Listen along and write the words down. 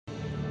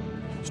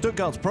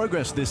Stuttgart's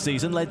progress this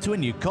season led to a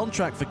new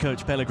contract for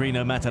coach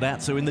Pellegrino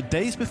Matarazzo in the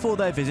days before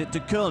their visit to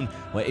Köln,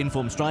 where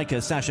informed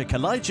striker Sasha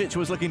Kalajdzic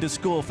was looking to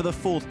score for the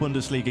 4th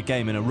Bundesliga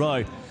game in a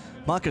row.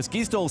 Marcus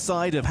Gisdol's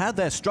side have had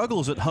their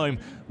struggles at home,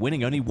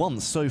 winning only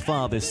once so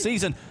far this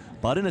season,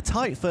 but in a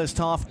tight first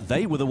half,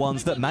 they were the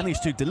ones that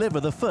managed to deliver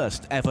the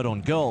first ever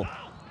on goal.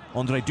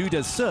 Andre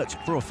Duda's search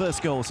for a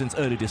first goal since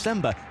early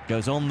December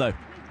goes on though.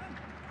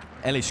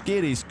 Elish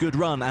Giri's good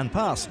run and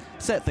pass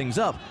set things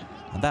up,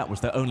 and that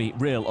was their only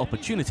real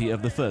opportunity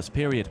of the first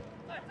period.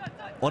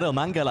 Orel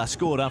Mangala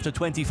scored after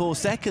 24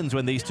 seconds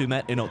when these two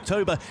met in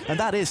October, and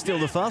that is still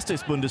the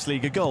fastest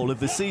Bundesliga goal of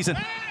the season.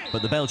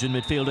 But the Belgian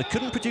midfielder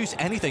couldn't produce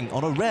anything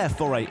on a rare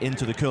foray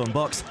into the Köln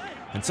box,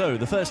 and so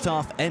the first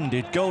half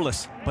ended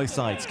goalless, both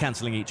sides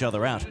cancelling each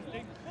other out.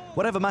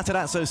 Whatever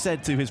Matarazzo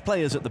said to his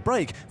players at the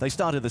break, they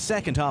started the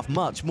second half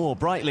much more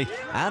brightly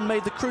and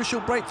made the crucial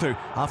breakthrough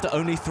after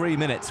only 3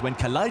 minutes when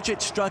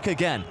Kalajdzic struck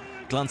again,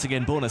 glancing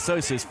in Borna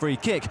Sosa's free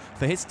kick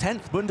for his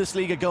 10th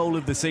Bundesliga goal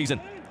of the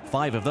season.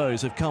 5 of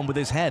those have come with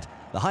his head,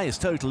 the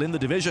highest total in the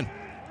division.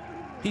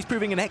 He's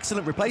proving an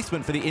excellent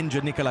replacement for the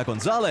injured Nicolas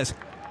Gonzalez.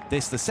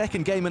 This the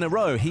second game in a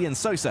row he and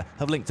Sosa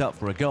have linked up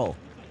for a goal.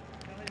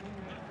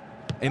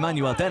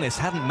 Emmanuel Dennis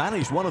hadn't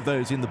managed one of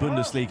those in the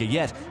Bundesliga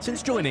yet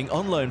since joining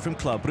on loan from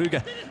Club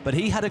Brugge, but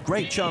he had a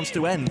great chance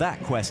to end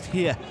that quest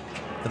here.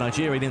 The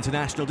Nigerian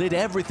international did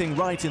everything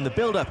right in the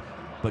build-up,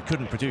 but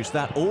couldn't produce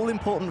that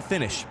all-important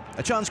finish.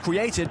 A chance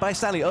created by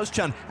Sally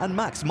Özcan and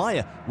Max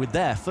Meyer with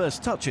their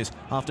first touches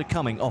after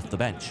coming off the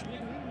bench.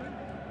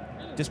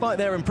 Despite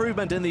their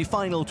improvement in the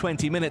final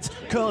 20 minutes,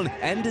 Köln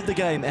ended the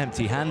game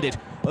empty-handed.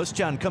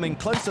 Özcan coming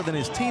closer than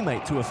his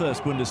teammate to a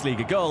first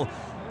Bundesliga goal,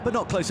 but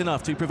not close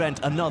enough to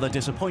prevent another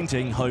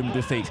disappointing home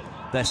defeat.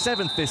 They're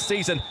 7th this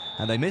season,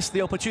 and they missed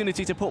the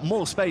opportunity to put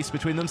more space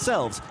between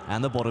themselves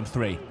and the bottom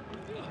 3.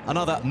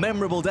 Another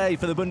memorable day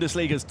for the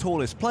Bundesliga's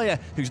tallest player,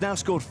 who's now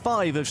scored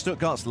 5 of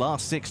Stuttgart's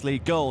last 6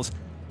 league goals.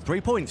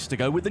 3 points to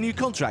go with the new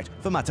contract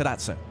for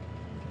Matarazzo.